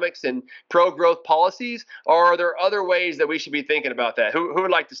economics and pro-growth policies, or are there other ways that we should be thinking about that? Who would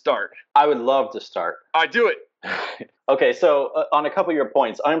like to start? I would love to start. All right, do it. Okay, so on a couple of your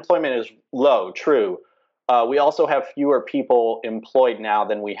points, unemployment is low, true. We also have fewer people employed now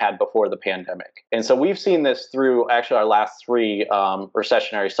than we had before the pandemic. And so we've seen this through actually our last three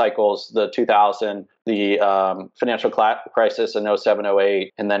recessionary cycles, the 2000, the financial crisis in 07,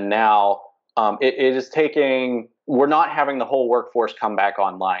 08, and then now it is taking, we're not having the whole workforce come back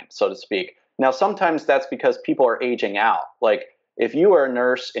online, so to speak. Now, sometimes that's because people are aging out. Like if you were a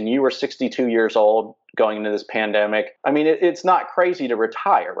nurse and you were 62 years old going into this pandemic, I mean, it's not crazy to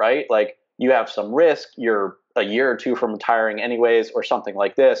retire, right? Like, you have some risk, you're a year or two from retiring anyways, or something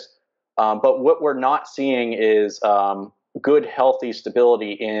like this. But what we're not seeing is good, healthy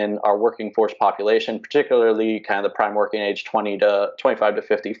stability in our working force population, particularly kind of the prime working age 25 to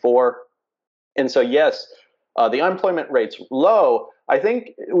 54. And so, yes, the unemployment rate's low. I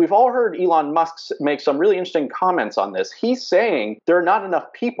think we've all heard Elon Musk make some really interesting comments on this. He's saying there are not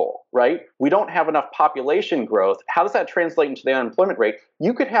enough people, right? We don't have enough population growth. How does that translate into the unemployment rate?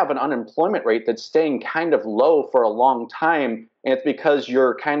 You could have an unemployment rate that's staying kind of low for a long time, and it's because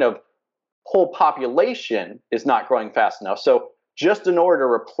your kind of whole population is not growing fast enough. So just in order to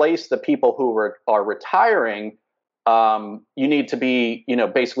replace the people who are retiring, you need to be,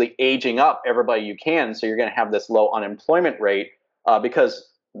 basically aging up everybody you can. So you're going to have this low unemployment rate. Because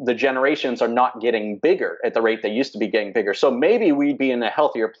the generations are not getting bigger at the rate they used to be getting bigger. So maybe we'd be in a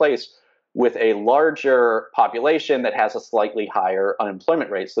healthier place with a larger population that has a slightly higher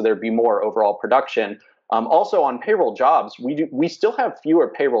unemployment rate. So there'd be more overall production. Also on payroll jobs, we still have fewer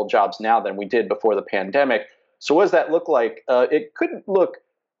payroll jobs now than we did before the pandemic. So what does that look like? It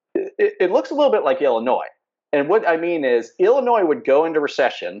looks a little bit like Illinois. And what I mean is Illinois would go into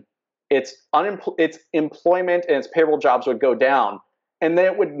recession. Its employment and its payroll jobs would go down, and then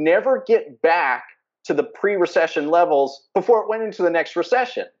it would never get back to the pre-recession levels before it went into the next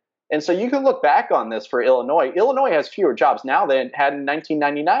recession. And so you can look back on this for Illinois. Illinois has fewer jobs now than it had in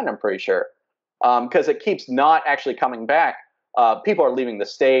 1999, I'm pretty sure, because it keeps not actually coming back. People are leaving the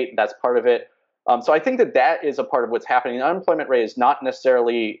state. That's part of it. So I think that is a part of what's happening. The unemployment rate is not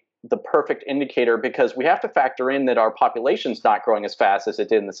necessarily the perfect indicator because we have to factor in that our population's not growing as fast as it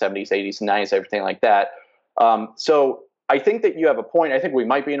did in the 70s, 80s, and 90s, everything like that. So I think that you have a point. I think we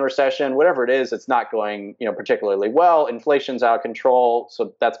might be in a recession. Whatever it is, it's not going particularly well. Inflation's out of control,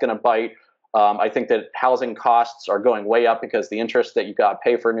 so that's going to bite. I think that housing costs are going way up because the interest that you got to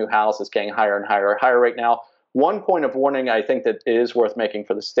pay for a new house is getting higher and higher and higher right now. One point of warning I think that is worth making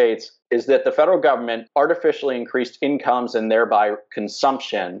for the states is that the federal government artificially increased incomes and thereby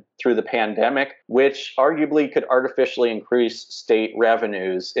consumption through the pandemic, which arguably could artificially increase state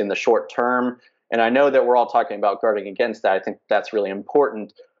revenues in the short term. And I know that we're all talking about guarding against that. I think that's really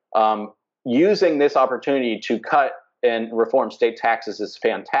important. Using this opportunity to cut and reform state taxes is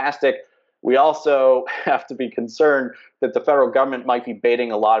fantastic. We also have to be concerned that the federal government might be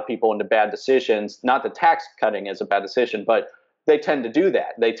baiting a lot of people into bad decisions. Not that tax cutting is a bad decision, but they tend to do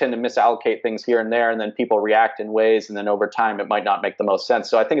that. They tend to misallocate things here and there, and then people react in ways, and then over time it might not make the most sense.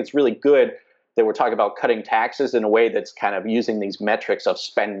 So I think it's really good that we're talking about cutting taxes in a way that's kind of using these metrics of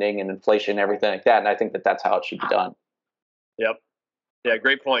spending and inflation and everything like that. And I think that that's how it should be done. Yep. Yeah,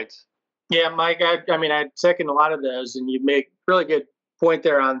 great points. Yeah, Mike, I mean, I second a lot of those, and you make really good point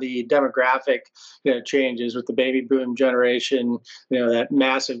there on the demographic, changes with the baby boom generation, that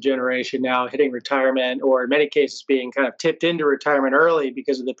massive generation now hitting retirement, or in many cases being kind of tipped into retirement early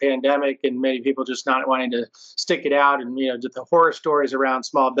because of the pandemic, and many people just not wanting to stick it out, and just the horror stories around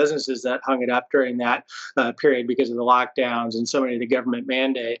small businesses that hung it up during that period because of the lockdowns and so many of the government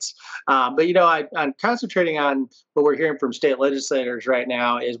mandates. But I'm concentrating on what we're hearing from state legislators right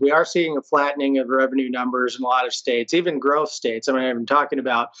now is we are seeing a flattening of revenue numbers in a lot of states, even growth states. I mean, I'm talking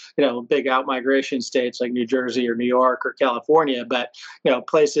about, big out-migration states like New Jersey or New York or California, but,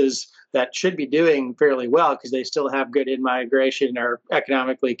 places that should be doing fairly well because they still have good in-migration and are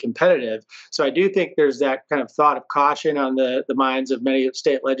economically competitive. So I do think there's that kind of thought of caution on the minds of many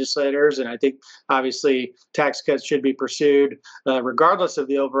state legislators. And I think, obviously, tax cuts should be pursued regardless of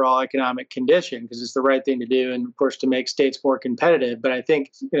the overall economic condition because it's the right thing to do and, of course, to make states more competitive. But I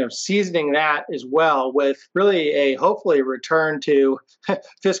think, seasoning that as well with really a hopefully return to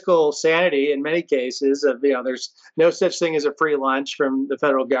fiscal sanity in many cases of, there's no such thing as a free lunch from the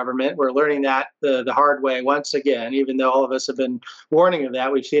federal government. We're learning that the hard way once again, even though all of us have been warning of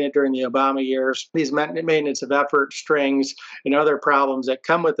that. We've seen it during the Obama years. These maintenance of effort strings and other problems that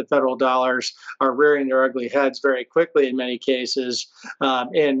come with the federal dollars are rearing their ugly heads very quickly in many cases.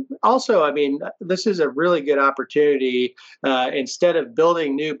 And also, I mean, this is a really good opportunity instead of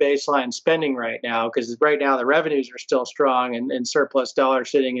building new baseline spending right now, because right now the revenues are still strong and surplus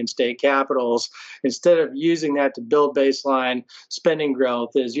dollars sitting in state capitals. Instead of using that to build baseline spending growth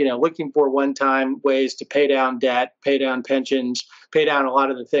is, looking for one-time ways to pay down debt, pay down pensions, pay down a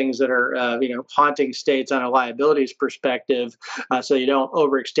lot of the things that are, haunting states on a liabilities perspective, so you don't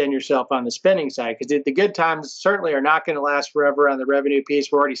overextend yourself on the spending side. Because the good times certainly are not going to last forever on the revenue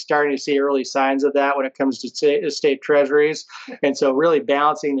piece. We're already starting to see early signs of that when it comes to state treasuries. And so really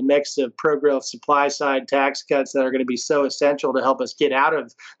balancing the mix of pro-growth supply side tax cuts that are going to be so essential to help us get out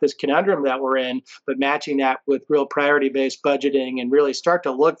of this conundrum that we're in, but matching that with real priority-based budgeting and really start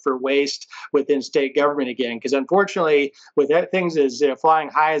to look for waste within state government again. Because unfortunately, with things as flying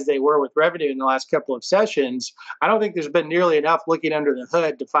high as they were with revenue in the last couple of sessions, I don't think there's been nearly enough looking under the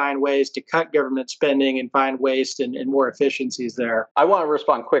hood to find ways to cut government spending and find waste and more efficiencies there. I want to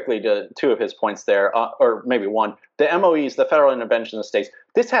respond quickly to two of his points there, or maybe one. The MOEs, the federal intervention of states,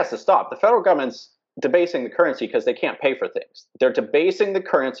 this has to stop. The federal government's debasing the currency because they can't pay for things. They're debasing the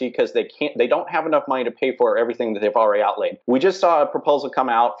currency because they don't have enough money to pay for everything that they've already outlaid. We just saw a proposal come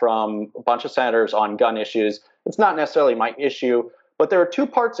out from a bunch of senators on gun issues. It's not necessarily my issue, but there are two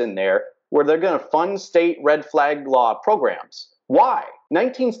parts in there where they're going to fund state red flag law programs. Why?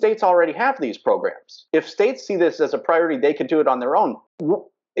 19 states already have these programs. If states see this as a priority, they could do it on their own.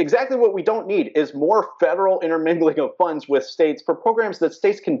 Exactly what we don't need is more federal intermingling of funds with states for programs that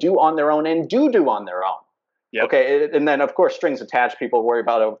states can do on their own and do on their own. Yep. Okay, and then of course strings attached, people worry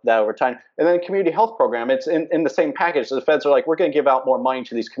about that over time. And then community health program, it's in the same package. So the feds are like, we're going to give out more money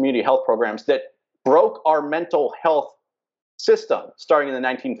to these community health programs that broke our mental health system starting in the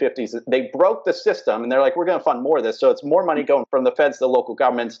 1950s. They broke the system and they're like, we're going to fund more of this. So it's more money going from the feds to the local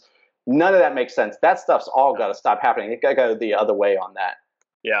governments. None of that makes sense. That stuff's all got to stop happening. It got to go the other way on that.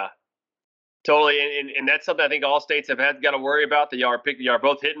 Yeah, totally. And that's something I think all states have got to worry about that you are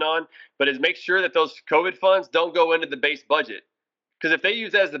both hitting on, but is make sure that those COVID funds don't go into the base budget. Because if they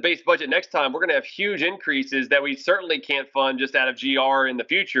use that as the base budget next time, we're going to have huge increases that we certainly can't fund just out of GR in the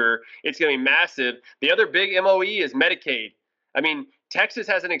future. It's going to be massive. The other big MOE is Medicaid. I mean, Texas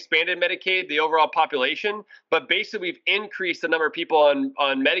hasn't expanded Medicaid, the overall population, but basically we've increased the number of people on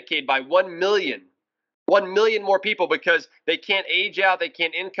Medicaid by 1 million. 1 million more people because they can't age out, they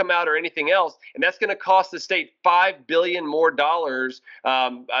can't income out or anything else. And that's going to cost the state $5 billion more dollars.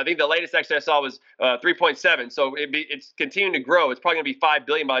 I think the latest actually I saw was 3.7. So it's continuing to grow. It's probably going to be $5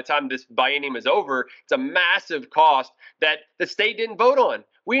 billion by the time this biennium is over. It's a massive cost that the state didn't vote on.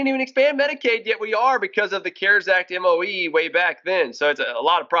 We didn't even expand Medicaid, yet we are because of the CARES Act MOE way back then. So it's a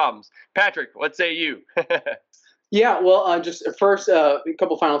lot of problems. Patrick, what say you? Yeah, well, just first, a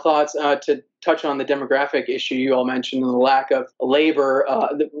couple final thoughts to touch on the demographic issue you all mentioned and the lack of labor.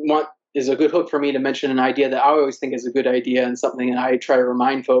 One is a good hook for me to mention an idea that I always think is a good idea and something that I try to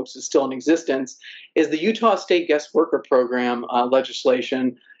remind folks is still in existence, is the Utah State Guest Worker Program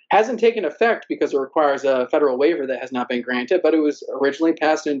legislation. Hasn't taken effect because it requires a federal waiver that has not been granted, but it was originally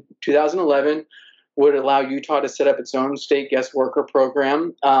passed in 2011. would allow Utah to set up its own state guest worker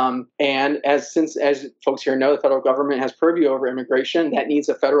program. And as folks here know, the federal government has purview over immigration. That needs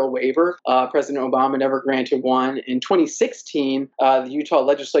a federal waiver. President Obama never granted one. In 2016, the Utah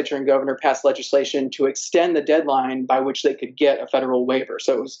legislature and governor passed legislation to extend the deadline by which they could get a federal waiver.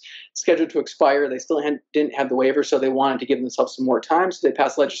 So it was scheduled to expire. They still didn't have the waiver, so they wanted to give themselves some more time. So they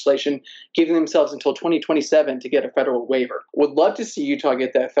passed legislation giving themselves until 2027 to get a federal waiver. Would love to see Utah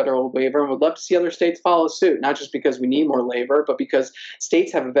get that federal waiver, and would love to see other states follow suit, not just because we need more labor, but because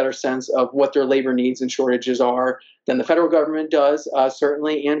states have a better sense of what their labor needs and shortages are than the federal government does,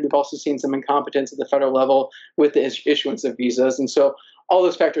 certainly. And we've also seen some incompetence at the federal level with the issuance of visas. And so all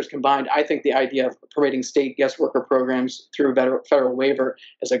those factors combined, I think the idea of permitting state guest worker programs through a federal waiver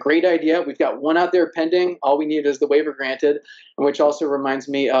is a great idea. We've got one out there pending. All we need is the waiver granted, and which also reminds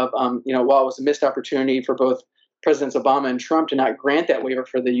me of, while it was a missed opportunity for both Presidents Obama and Trump to not grant that waiver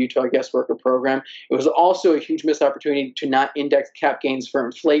for the Utah guest worker program, it was also a huge missed opportunity to not index cap gains for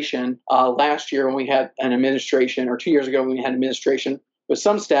inflation last year when we had an administration, or 2 years ago when we had an administration with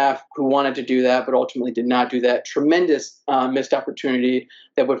some staff who wanted to do that, but ultimately did not do that. Tremendous missed opportunity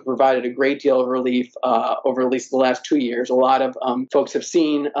that would have provided a great deal of relief over at least the last 2 years. A lot of folks have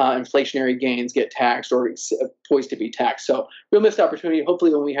seen inflationary gains get taxed or poised to be taxed. So real missed opportunity.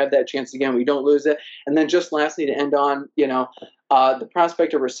 Hopefully when we have that chance again, we don't lose it. And then just lastly, to end on, the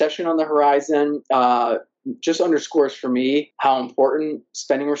prospect of recession on the horizon just underscores for me how important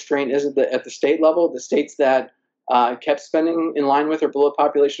spending restraint is at the state level. The states that kept spending in line with or below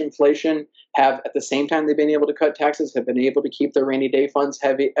population inflation have, at the same time they've been able to cut taxes, have been able to keep their rainy day funds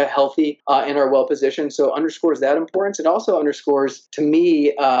healthy and are well positioned. So underscores that importance. It also underscores to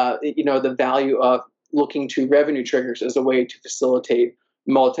me, the value of looking to revenue triggers as a way to facilitate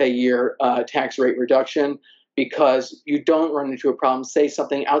multi-year tax rate reduction, because you don't run into a problem, say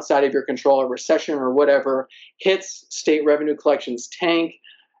something outside of your control, a recession or whatever, hits state revenue collections tank,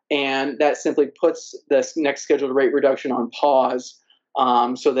 and that simply puts the next scheduled rate reduction on pause,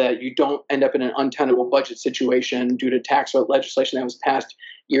 so that you don't end up in an untenable budget situation due to tax legislation that was passed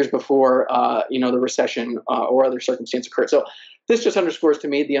years before the recession or other circumstance occurred. So this just underscores to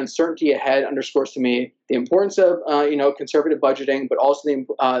me the uncertainty ahead, underscores to me the importance of conservative budgeting, but also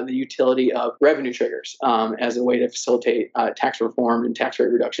the utility of revenue triggers as a way to facilitate tax reform and tax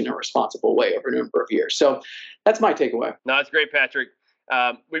rate reduction in a responsible way over a number of years. So that's my takeaway. No, that's great, Patrick.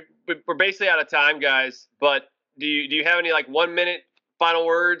 We're basically out of time, guys, but do you have any 1 minute final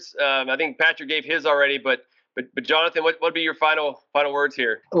words? I think Patrick gave his already, but Jonathan, what would be your final words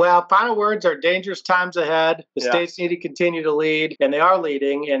here? Well, final words are dangerous times ahead. The states need to continue to lead, and they are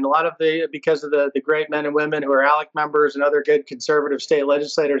leading. And a lot of because of the great men and women who are ALEC members and other good conservative state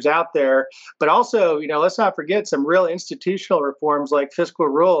legislators out there. But also, let's not forget some real institutional reforms like fiscal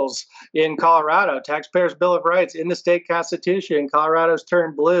rules in Colorado, Taxpayers' Bill of Rights in the state constitution. Colorado's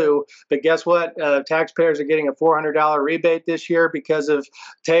turned blue, but guess what? Taxpayers are getting a $400 rebate this year because of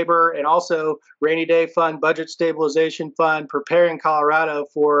Tabor, and also rainy day fund, budget stabilization fund, preparing Colorado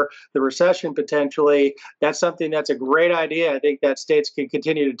for the recession potentially. That's something that's a great idea. I think that states can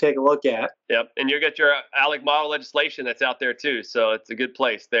continue to take a look at. Yep, and you'll get your ALEC model legislation that's out there too, so it's a good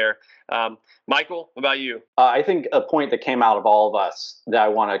place there. Michael, what about you? I think a point that came out of all of us that I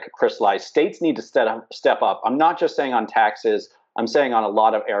want to crystallize: states need to step up. I'm not just saying on taxes, I'm saying on a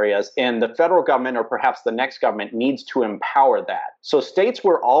lot of areas, and the federal government, or perhaps the next government, needs to empower that. So states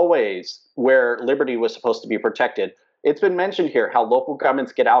were always where liberty was supposed to be protected. It's been mentioned here how local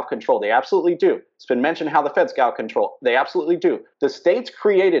governments get out of control. They absolutely do. It's been mentioned how the feds get out of control. They absolutely do. The states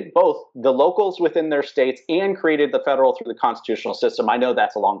created both the locals within their states and created the federal through the constitutional system. I know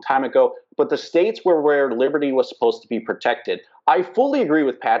that's a long time ago, but the states were where liberty was supposed to be protected. I fully agree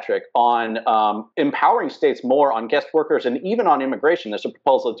with Patrick on empowering states more on guest workers and even on immigration. There's a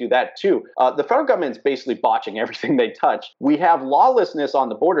proposal to do that too. The federal government is basically botching everything they touch. We have lawlessness on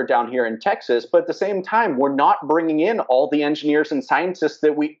the border down here in Texas, but at the same time, we're not bringing in all the engineers and scientists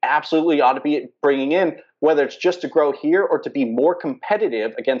that we absolutely ought to be bringing in, whether it's just to grow here or to be more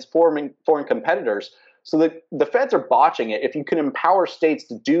competitive against foreign competitors. So the feds are botching it. If you can empower states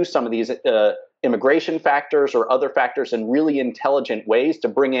to do some of these immigration factors or other factors in really intelligent ways to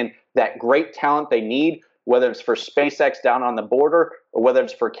bring in that great talent they need, whether it's for SpaceX down on the border or whether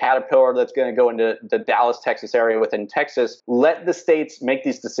it's for Caterpillar that's going to go into the Dallas, Texas area within Texas, let the states make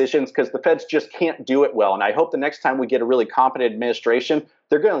these decisions, because the feds just can't do it well. And I hope the next time we get a really competent administration,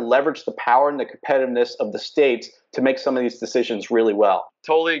 they're going to leverage the power and the competitiveness of the states to make some of these decisions really well.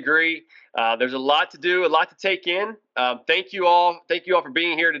 Totally agree. There's a lot to do, a lot to take in. Thank you all. Thank you all for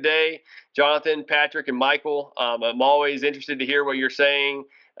being here today, Jonathan, Patrick, and Michael. I'm always interested to hear what you're saying.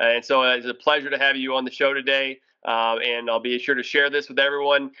 And so it's a pleasure to have you on the show today. And I'll be sure to share this with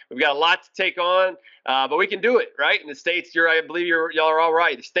everyone. We've got a lot to take on, but we can do it, right? In the States, I believe y'all are all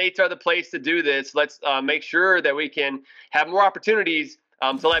right. The States are the place to do this. Let's make sure that we can have more opportunities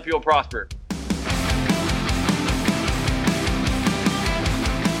to let people prosper.